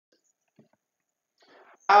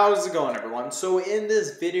How's it going, everyone? So in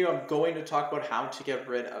this video, I'm going to talk about how to get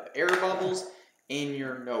rid of air bubbles in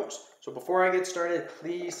your nose. So before I get started,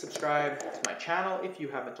 please subscribe to my channel if you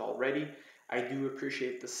haven't already. I do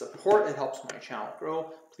appreciate the support. It helps my channel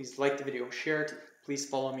grow. Please like the video, share it. Please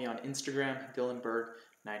follow me on Instagram,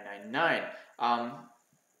 DylanBerg999.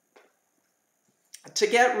 To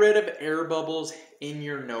get rid of air bubbles in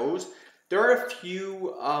your nose, there are a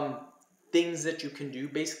few things that you can do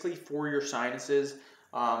basically for your sinuses.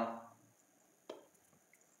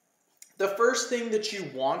 The first thing that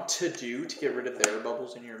you want to do to get rid of the air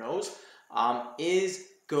bubbles in your nose is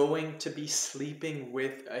going to be sleeping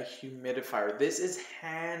with a humidifier. This is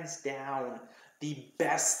hands down the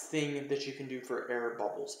best thing that you can do for air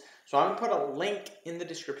bubbles. So I'm going to put a link in the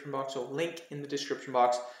description box. So link in the description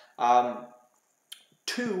box to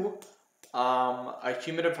a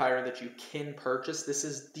humidifier that you can purchase. This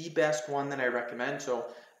is the best one that I recommend. So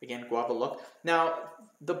again, go have a look. Now,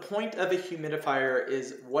 the point of a humidifier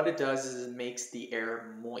is what it does is it makes the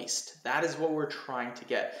air moist. That is what we're trying to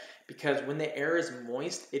get, because when the air is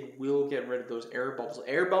moist, it will get rid of those air bubbles.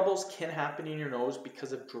 Air bubbles can happen in your nose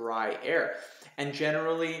because of dry air. And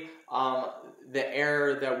generally, the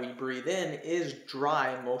air that we breathe in is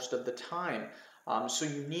dry most of the time. So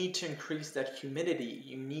you need to increase that humidity.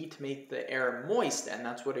 You need to make the air moist, and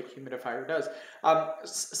that's what a humidifier does.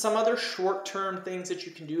 Some other short-term things that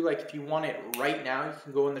you can do, like if you want it right now, you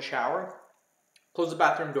can go in the shower, close the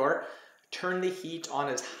bathroom door, turn the heat on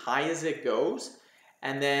as high as it goes,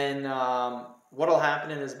 and then what will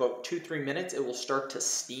happen is about 2-3 minutes, it will start to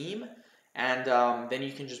steam, and then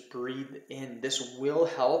you can just breathe in. This will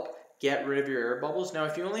help get rid of your air bubbles. Now,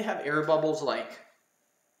 if you only have air bubbles like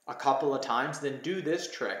a couple of times, then do this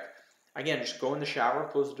trick. Again, just go in the shower,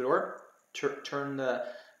 close the door, turn the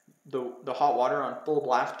hot water on full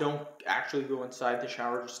blast. Don't actually go inside the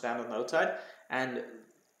shower, just stand on the outside. And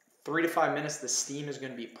 3 to 5 minutes, the steam is going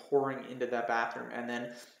to be pouring into that bathroom. And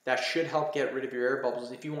then that should help get rid of your air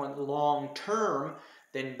bubbles. If you want long term,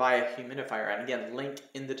 then buy a humidifier. And again, link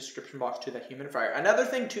in the description box to the humidifier. Another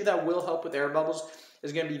thing too that will help with air bubbles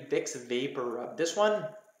is going to be Vicks Vapor Rub. This one,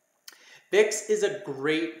 Vicks is a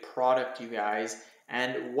great product, you guys,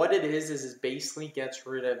 and what it is basically gets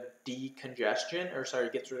rid of decongestion, or sorry,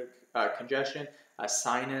 gets rid of congestion,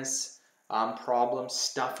 sinus problems,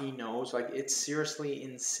 stuffy nose. Like, it's seriously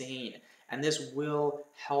insane, and this will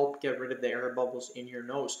help get rid of the air bubbles in your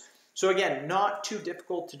nose. So again, not too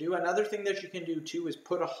difficult to do. Another thing that you can do too is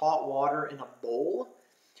put a hot water in a bowl.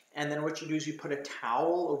 And then what you do is you put a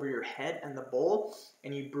towel over your head and the bowl,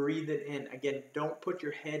 and you breathe it in. Again, don't put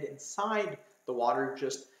your head inside the water.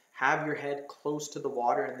 Just have your head close to the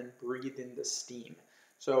water and then breathe in the steam.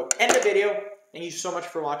 So end the video. Thank you so much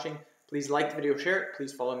for watching. Please like the video, share it.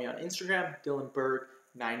 Please follow me on Instagram,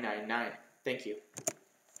 DylanBerg999. Thank you.